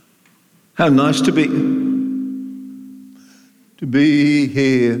How nice to be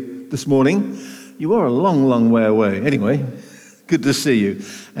here this morning. You are a long, long way away. Anyway, good to see you.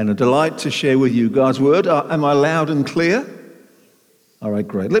 And a delight to share with you God's word. Am I loud and clear? All right,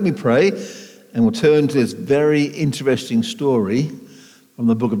 great. Let me pray, and we'll turn to this very interesting story from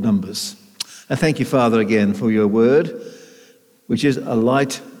the book of Numbers. And thank you, Father, again for your word, which is a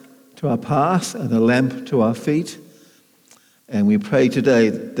light to our path and a lamp to our feet. And we pray today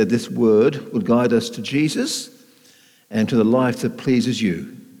that this word will guide us to Jesus and to the life that pleases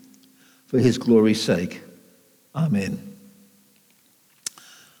you, for his glory's sake. Amen.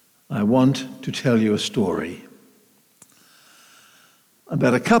 I want to tell you a story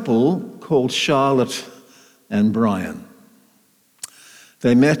about a couple called Charlotte and Brian.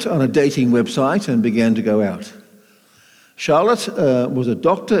 They met on a dating website and began to go out. Charlotte was a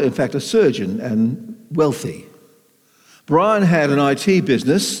doctor, in fact a surgeon, and wealthy. Brian had an IT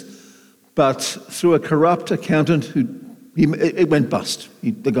business, but through a corrupt accountant it went bust.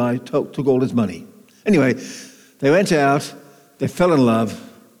 The guy took all his money. Anyway, they went out, they fell in love,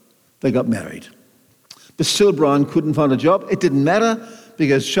 they got married. But still Brian couldn't find a job. It didn't matter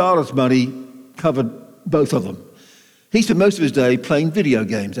because Charlotte's money covered both of them. He spent most of his day playing video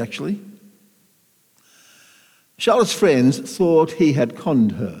games, actually. Charlotte's friends thought he had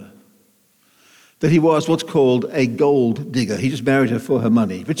conned her, that he was what's called a gold digger. He just married her for her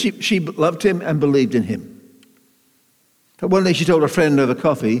money. But she loved him and believed in him. But one day she told a friend over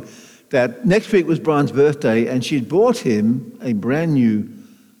coffee that next week was Brian's birthday and she'd bought him a brand new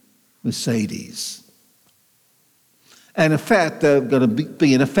Mercedes. And in fact, they're going to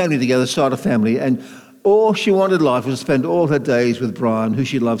be in a family together, start a family, and all she wanted in life was to spend all her days with Brian, who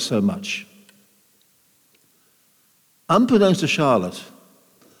she loved so much. Unbeknownst to Charlotte,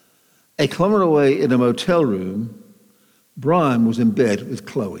 a kilometre away in a motel room, Brian was in bed with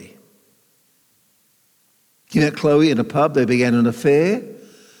Chloe. He met Chloe in a pub. They began an affair.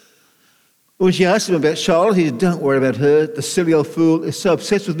 When she asked him about Charlotte, he said, "Don't worry about her. The silly old fool is so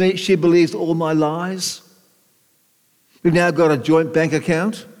obsessed with me, she believes all my lies. We've now got a joint bank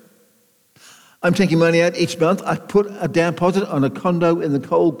account. I'm taking money out each month. I put a down deposit on a condo on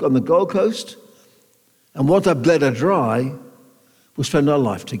the Gold Coast. And once I bled her dry, we'll spend our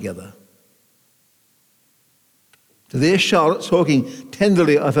life together." So there's Charlotte talking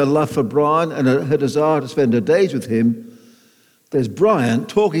tenderly of her love for Brian and her desire to spend her days with him. There's Brian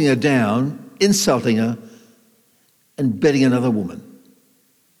talking her down, insulting her, and betting another woman.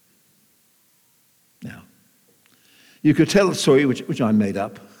 Now, you could tell the story, which I made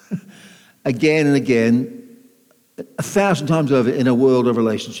up, again and again, 1,000 times over in a world of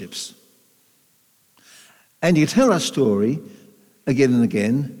relationships. And you tell that story again and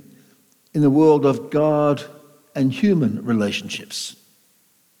again in the world of God and human relationships.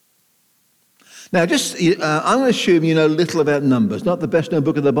 Now, I'm going to assume you know little about Numbers, not the best known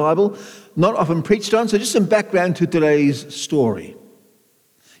book of the Bible, not often preached on, so just some background to today's story.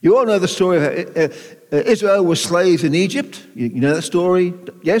 You all know the story of Israel was slaves in Egypt. You know that story?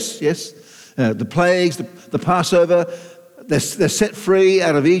 Yes. The plagues, the Passover. They're set free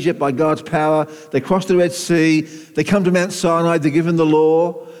out of Egypt by God's power. They cross the Red Sea. They come to Mount Sinai. They're given the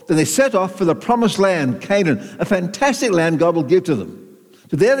law. Then they set off for the promised land, Canaan, a fantastic land God will give to them.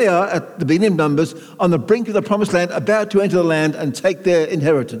 So there they are at the beginning of Numbers, on the brink of the promised land, about to enter the land and take their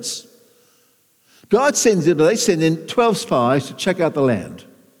inheritance. They send in 12 spies to check out the land.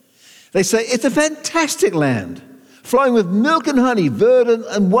 They say, it's a fantastic land, flowing with milk and honey, verdant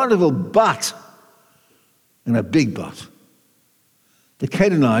and wonderful, but, and a big but, the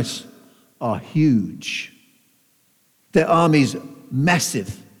Canaanites are huge. Their armies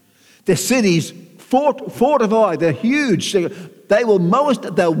massive. Their cities fortified. They're huge. They will mow us.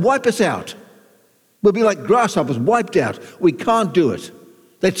 They'll wipe us out. We'll be like grasshoppers wiped out. We can't do it.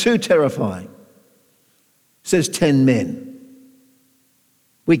 They're too terrifying. Says 10 men.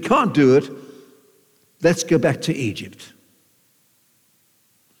 We can't do it. Let's go back to Egypt.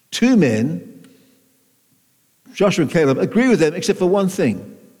 2 men, Joshua and Caleb, agree with them except for one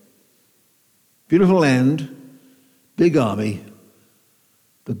thing. Beautiful land, big army,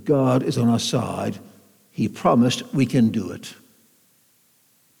 but God is on our side. He promised we can do it.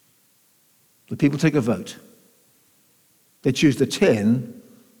 The people take a vote. They choose the 10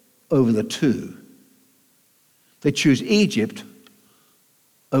 over the 2. They choose Egypt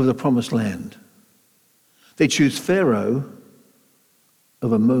over the promised land. They choose Pharaoh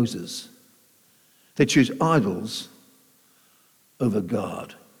over Moses. They choose idols over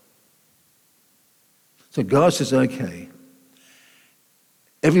God. So God says, okay,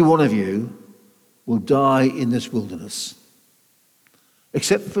 every one of you will die in this wilderness.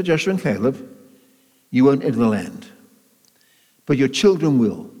 Except for Joshua and Caleb, you won't enter the land. But your children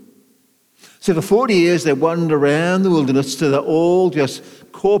will. So for 40 years they wandered around the wilderness till they're all just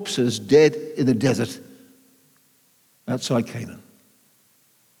corpses dead in the desert outside Canaan.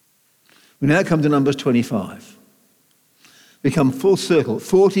 We now come to Numbers 25. We come full circle,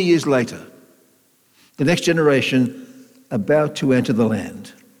 40 years later. The next generation about to enter the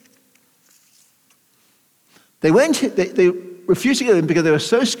land. They refused to go in because they were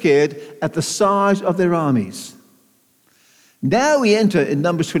so scared at the size of their armies. Now we enter in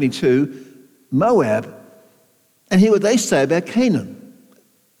Numbers 22, Moab, and hear what they say about Canaan.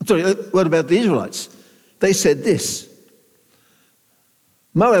 Sorry, what about the Israelites? They said this.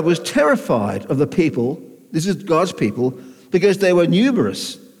 Moab was terrified of the people, this is God's people, because they were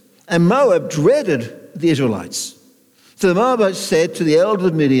numerous. And Moab dreaded the Israelites. So the Moabites said to the elders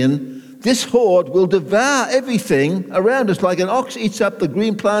of Midian, this horde will devour everything around us like an ox eats up the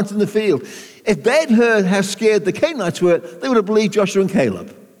green plants in the field. If they'd heard how scared the Canaanites were, they would have believed Joshua and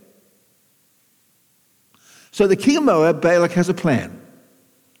Caleb. So the king of Moab, Balak, has a plan.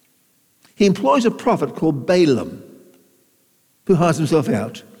 He employs a prophet called Balaam, who hides himself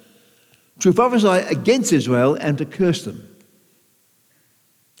out, to prophesy against Israel and to curse them.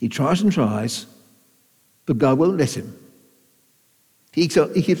 He tries and tries, but God won't let him. He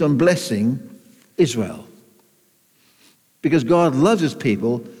keeps on blessing Israel because God loves his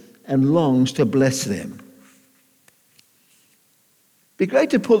people and longs to bless them. It'd be great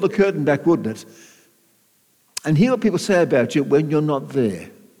to pull the curtain back, wouldn't it? And hear what people say about you when you're not there.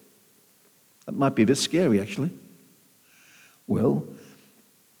 That might be a bit scary, actually. Well,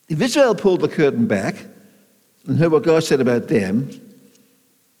 if Israel pulled the curtain back and heard what God said about them,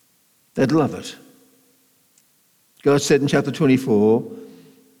 they'd love it. God said in chapter 24,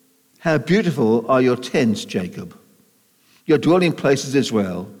 how beautiful are your tents, Jacob, your dwelling places,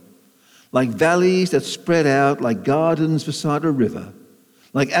 Israel, like valleys that spread out like gardens beside a river,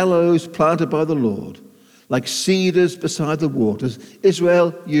 like aloes planted by the Lord, like cedars beside the waters.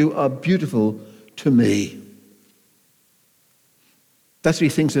 Israel, you are beautiful to me. That's what he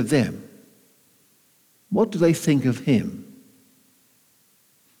thinks of them. What do they think of him?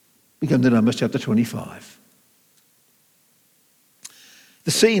 We come to Numbers chapter 25.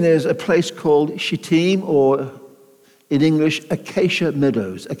 The scene is a place called Shittim, or in English, Acacia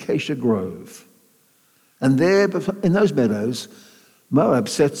Meadows, Acacia Grove. And there, in those meadows, Moab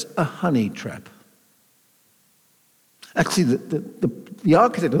sets a honey trap. Actually, the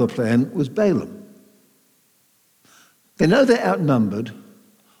architect of the plan was Balaam. They know they're outnumbered.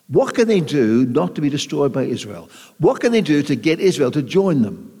 What can they do not to be destroyed by Israel? What can they do to get Israel to join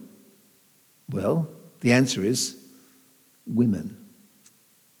them? Well, the answer is women.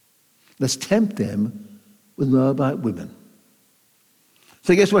 Let's tempt them with Moabite women.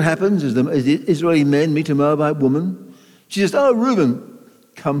 So guess what happens as the Israeli men meet a Moabite woman? She says, oh, Reuben,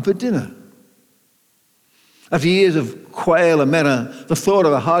 come for dinner. After years of quail and manna, the thought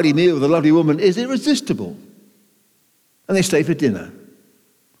of a hearty meal with a lovely woman is irresistible. And they stay for dinner.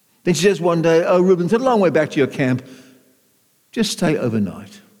 Then she says one day, oh, Reuben, it's a long way back to your camp. Just stay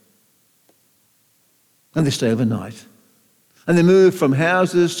overnight. And they stay overnight. And they move from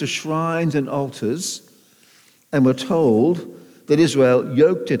houses to shrines and altars. And we're told that Israel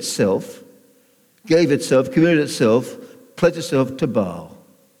yoked itself, gave itself, committed itself, pledged itself to Baal.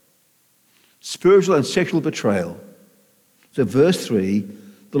 Spiritual and sexual betrayal. So verse 3,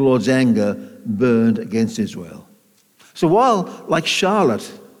 the Lord's anger burned against Israel. So while, like Charlotte,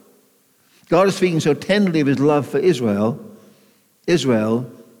 God is speaking so tenderly of his love for Israel,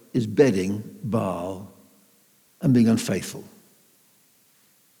 Israel is bedding Baal and being unfaithful.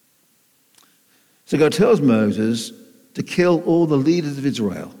 So God tells Moses to kill all the leaders of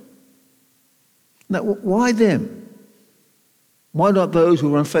Israel. Now, why them? Why not those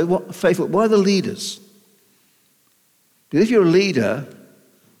who are unfaithful? Why the leaders? Because if you're a leader,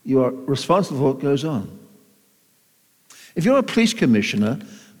 you are responsible for what goes on. If you're a police commissioner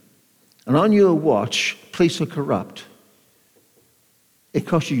and on your watch, police are corrupt, it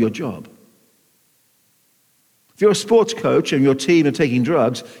costs you your job. If you're a sports coach and your team are taking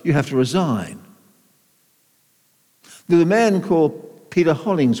drugs, you have to resign. There's a man called Peter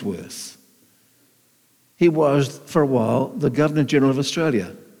Hollingsworth. He was, for a while, the Governor-General of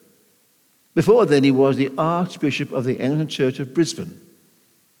Australia. Before then, he was the Archbishop of the Anglican Church of Brisbane.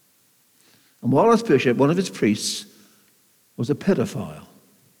 And while as bishop, one of his priests was a pedophile.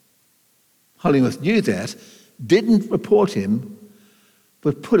 Hollingworth knew that, didn't report him,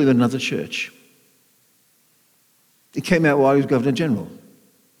 but put him in another church. It came out while he was Governor-General.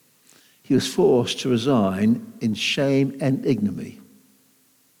 He was forced to resign in shame and ignominy.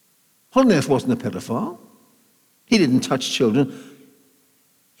 Holderness wasn't a pedophile. He didn't touch children.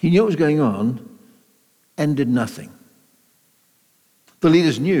 He knew what was going on and did nothing. The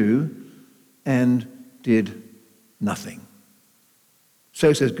leaders knew and did nothing.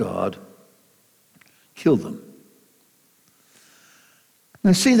 So says God, kill them.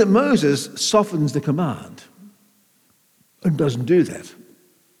 Now see that Moses softens the command and doesn't do that.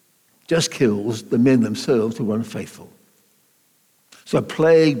 Just kills the men themselves who were unfaithful. So a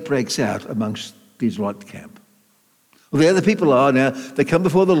plague breaks out amongst the Israelite camp. Well, there the people are now. They come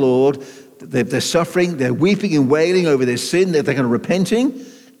before the Lord. They're suffering. They're weeping and wailing over their sin. They're kind of repenting.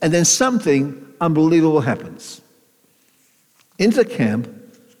 And then something unbelievable happens. Into the camp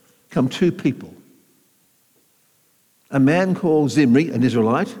come two people. A man called Zimri, an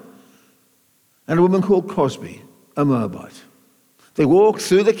Israelite, and a woman called Cosbi, a Moabite. They walk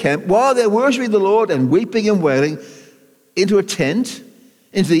through the camp while they're worshiping the Lord and weeping and wailing into a tent,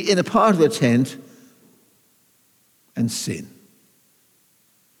 into the inner part of the tent, and sin.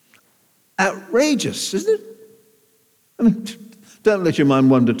 Outrageous, isn't it? I mean, don't let your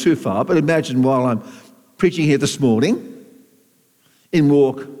mind wander too far, but imagine while I'm preaching here this morning, in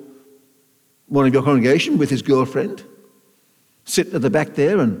walk one of your congregation with his girlfriend, sit at the back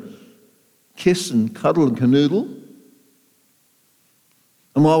there and kiss and cuddle and canoodle.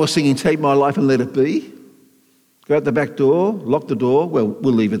 And while we're singing Take My Life and Let It Be, go out the back door, lock the door, well,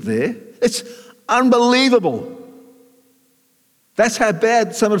 we'll leave it there. It's unbelievable. That's how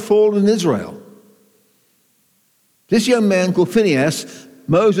bad some had fallen in Israel. This young man called Phinehas,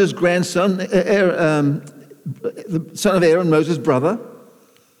 Moses' grandson, the son of Aaron, Moses' brother,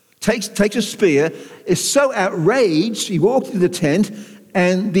 takes a spear, is so outraged, he walks into the tent,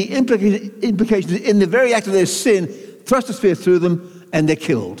 and the implications in the very act of their sin, thrust a spear through them, and they're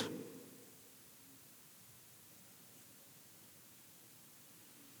killed.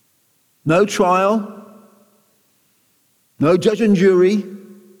 No trial, no judge and jury,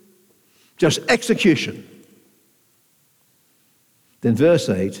 just execution. Then verse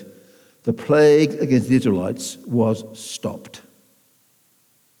 8, the plague against the Israelites was stopped.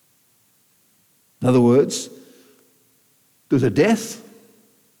 In other words, there was a death,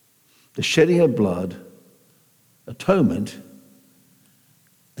 the shedding of blood, atonement,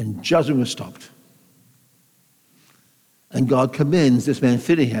 and judgment was stopped. And God commends this man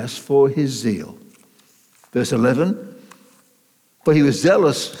Phinehas for his zeal. Verse 11, for he was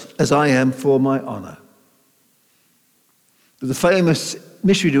zealous as I am for my honor. There's a famous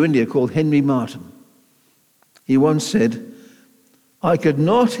missionary to India called Henry Martyn. He once said, I could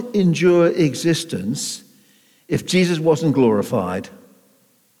not endure existence if Jesus wasn't glorified.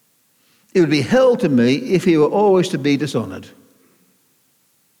 It would be hell to me if he were always to be dishonored.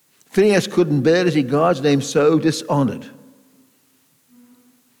 Phinehas couldn't bear to see God's name so dishonored.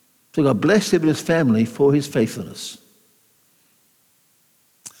 So God blessed him and his family for his faithfulness.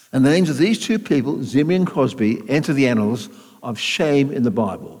 And the names of these two people, Zimri and Cosbi, enter the annals of shame in the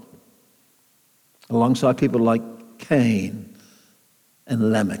Bible, alongside people like Cain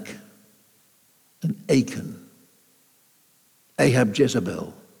and Lamech and Achan, Ahab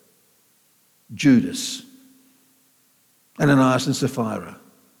Jezebel, Judas, Ananias and Sapphira,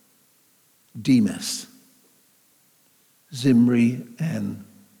 Demas, Zimri and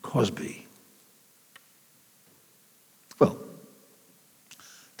Cosbi. Well,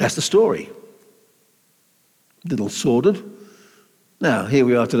 that's the story. Little sordid. Now, here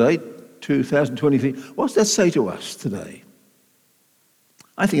we are today, 2023. What's that say to us today?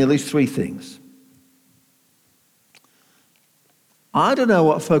 I think at least three things. I don't know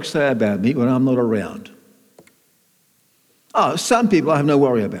what folks say about me when I'm not around. Oh, some people I have no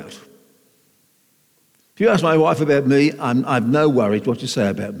worry about. If you ask my wife about me, I've no worries what you say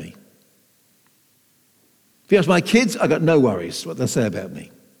about me. If you ask my kids, I've got no worries what they say about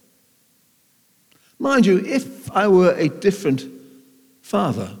me. Mind you, if I were a different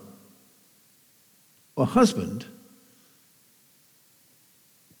father or husband,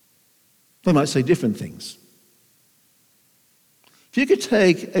 they might say different things. If you could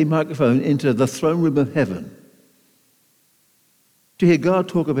take a microphone into the throne room of heaven to hear God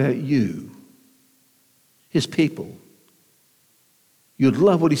talk about you, his people, you'd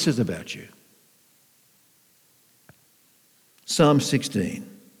love what he says about you. Psalm 16.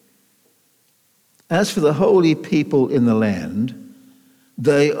 As for the holy people in the land,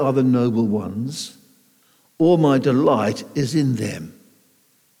 they are the noble ones. All my delight is in them.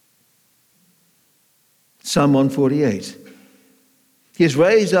 Psalm 148. He has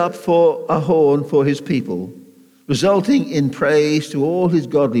raised up for a horn for his people, resulting in praise to all his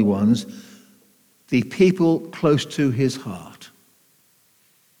godly ones, the people close to his heart.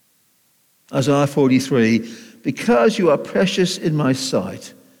 Isaiah 43, because you are precious in my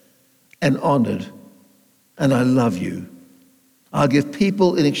sight and honored, and I love you, I'll give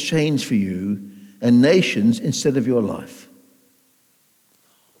people in exchange for you and nations instead of your life.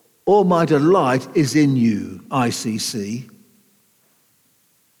 All my delight is in you, ICC.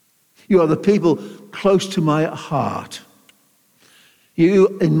 You are the people close to my heart.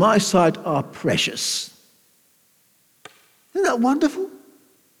 You, in my sight, are precious. Isn't that wonderful?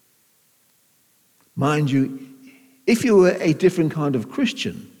 Mind you, if you were a different kind of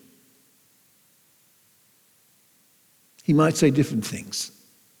Christian, he might say different things.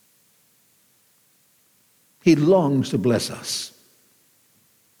 He longs to bless us.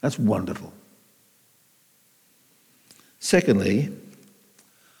 That's wonderful. Secondly,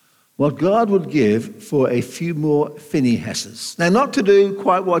 what God would give for a few more Phinehas's. Now, not to do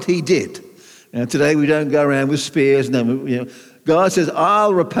quite what he did. Now, today we don't go around with spears. No, God says,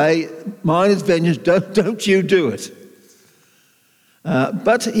 I'll repay. Mine is vengeance. Don't you do it.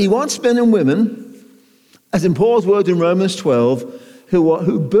 But he wants men and women, as in Paul's words in Romans 12,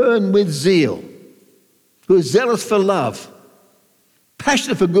 who burn with zeal, who are zealous for love,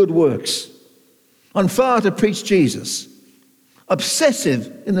 passionate for good works, on fire to preach Jesus,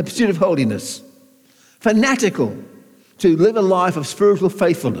 obsessive in the pursuit of holiness, fanatical to live a life of spiritual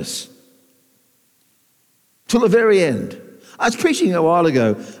faithfulness till the very end. I was preaching a while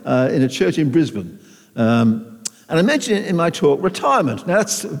ago in a church in Brisbane, and I mentioned in my talk retirement. Now,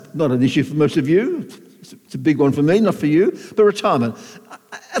 that's not an issue for most of you. It's a big one for me, not for you, but retirement.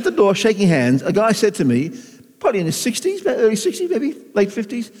 At the door, shaking hands, a guy said to me, probably in his 60s, early 60s, maybe late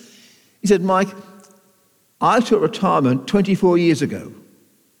 50s, he said, Mike, I took retirement 24 years ago.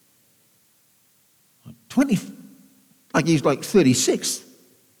 Like he's like 36.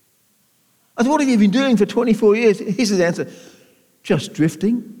 I said, what have you been doing for 24 years? Here's his answer, just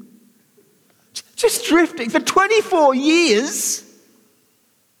drifting. Just drifting for 24 years?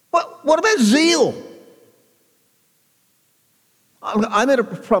 What about zeal? I made a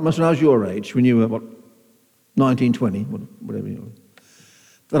promise when I was your age, when you were, 19, 20, whatever you were,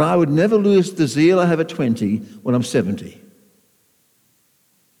 that I would never lose the zeal I have at 20 when I'm 70.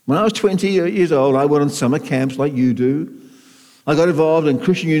 When I was 20 years old, I went on summer camps like you do. I got involved in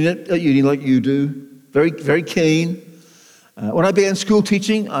Christian Union at uni like you do, very, very keen. When I began school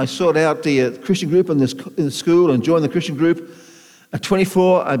teaching, I sought out the Christian group in the school and joined the Christian group. At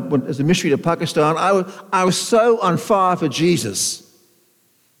 24, I went as a missionary to Pakistan. I was so on fire for Jesus.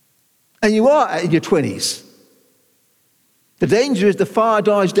 And you are in your 20s. The danger is the fire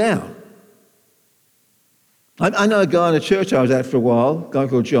dies down. I know a guy in a church I was at for a while, a guy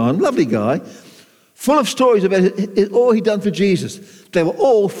called John, lovely guy, full of stories about all he'd done for Jesus. They were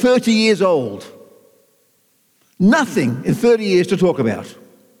all 30 years old. Nothing in 30 years to talk about.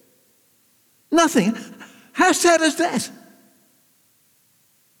 Nothing. How sad is that?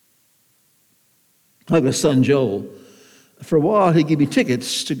 I've got a son, Joel. For a while, he'd give me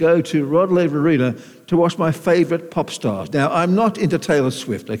tickets to go to Rod Laver Arena to watch my favourite pop stars. Now, I'm not into Taylor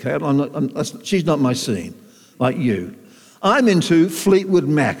Swift, okay? She's not my scene, like you. I'm into Fleetwood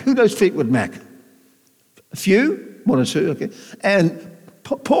Mac. Who knows Fleetwood Mac? A few? One or two, okay. And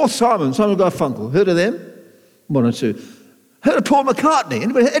Paul Simon Garfunkel. Heard of them? One or two. Heard of Paul McCartney?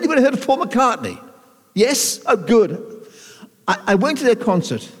 Anybody heard of Paul McCartney? Yes? Oh, good. I went to their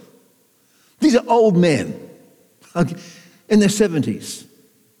concert. These are old men, okay, in their 70s.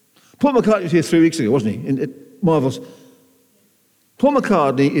 Paul McCartney was here 3 weeks ago, wasn't he? Marvellous. Paul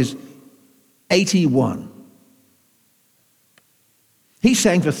McCartney is 81. He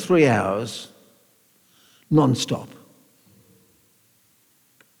sang for 3 hours, non-stop.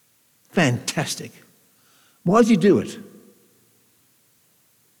 Fantastic. Why does he do it?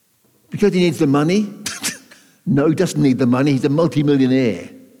 Because he needs the money? No, he doesn't need the money. He's a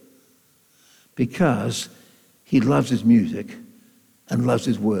multimillionaire. Because he loves his music and loves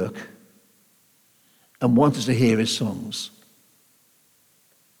his work and wants us to hear his songs.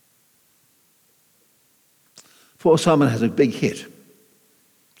 Paul Simon has a big hit.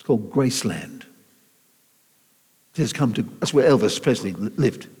 It's called Graceland. That's where Elvis Presley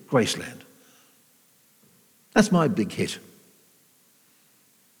lived, Graceland. That's my big hit.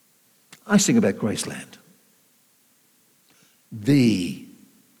 I sing about Graceland. The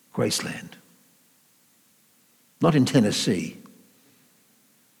Graceland. Not in Tennessee,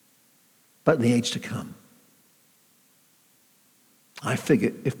 but in the age to come. I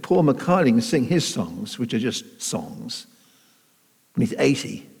figure if Paul McCartney can sing his songs, which are just songs, when he's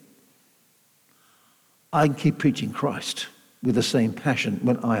 80, I can keep preaching Christ with the same passion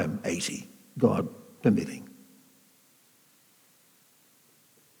when I am 80, God permitting.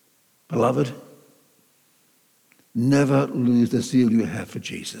 Beloved, never lose the zeal you have for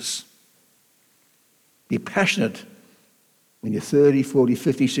Jesus. Be passionate when you're 30, 40,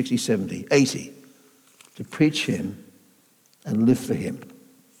 50, 60, 70, 80 to preach him and live for him.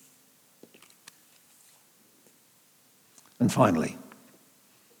 And finally,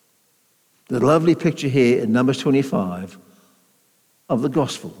 the lovely picture here in Numbers 25 of the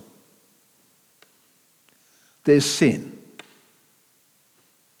gospel. There's sin,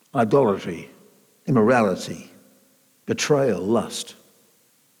 idolatry, immorality, betrayal, lust.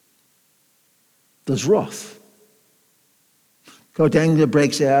 There's wrath. God's anger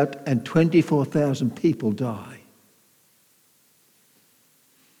breaks out and 24,000 people die.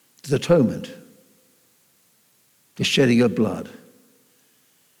 There's atonement, the shedding of blood.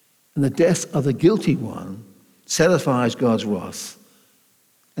 And the death of the guilty one satisfies God's wrath,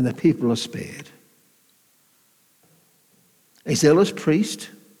 and the people are spared. A zealous priest,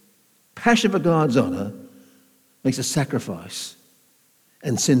 passionate for God's honor, makes a sacrifice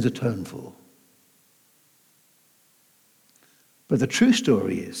and sin's atoned for. But the true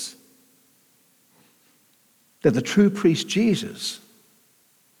story is that the true priest Jesus,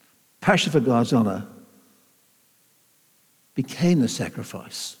 passionate for God's honor, became the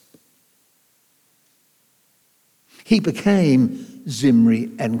sacrifice. He became Zimri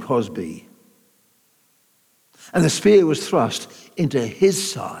and Cosby. And the spear was thrust into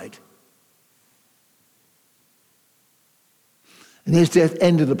his side. And his death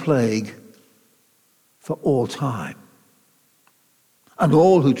ended the plague for all time. And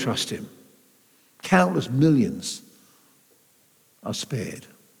all who trust him, countless millions, are spared.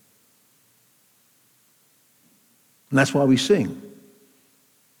 And that's why we sing,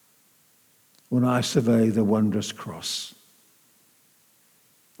 when I survey the wondrous cross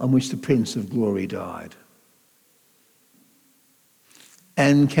on which the Prince of Glory died.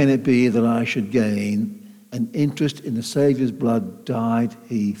 And can it be that I should gain an interest in the Saviour's blood? Died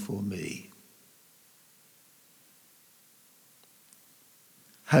he for me.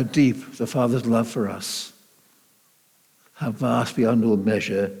 How deep the Father's love for us. How vast beyond all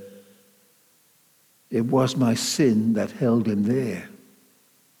measure. It was my sin that held him there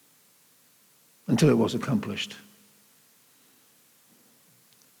until it was accomplished.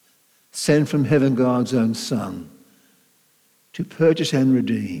 Sent from heaven God's own Son to purchase and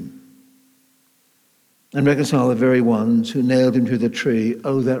redeem and reconcile the very ones who nailed him to the tree.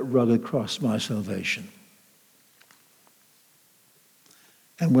 Oh, that rugged cross, my salvation.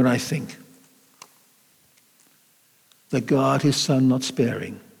 And when I think that God, his Son, not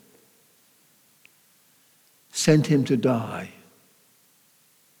sparing, sent him to die,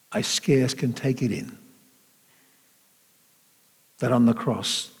 I scarce can take it in. That on the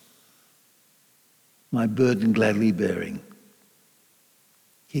cross, my burden gladly bearing,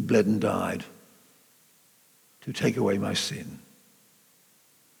 he bled and died to take away my sin.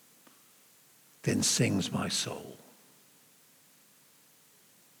 Then sings my soul.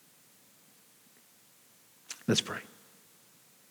 Let's pray.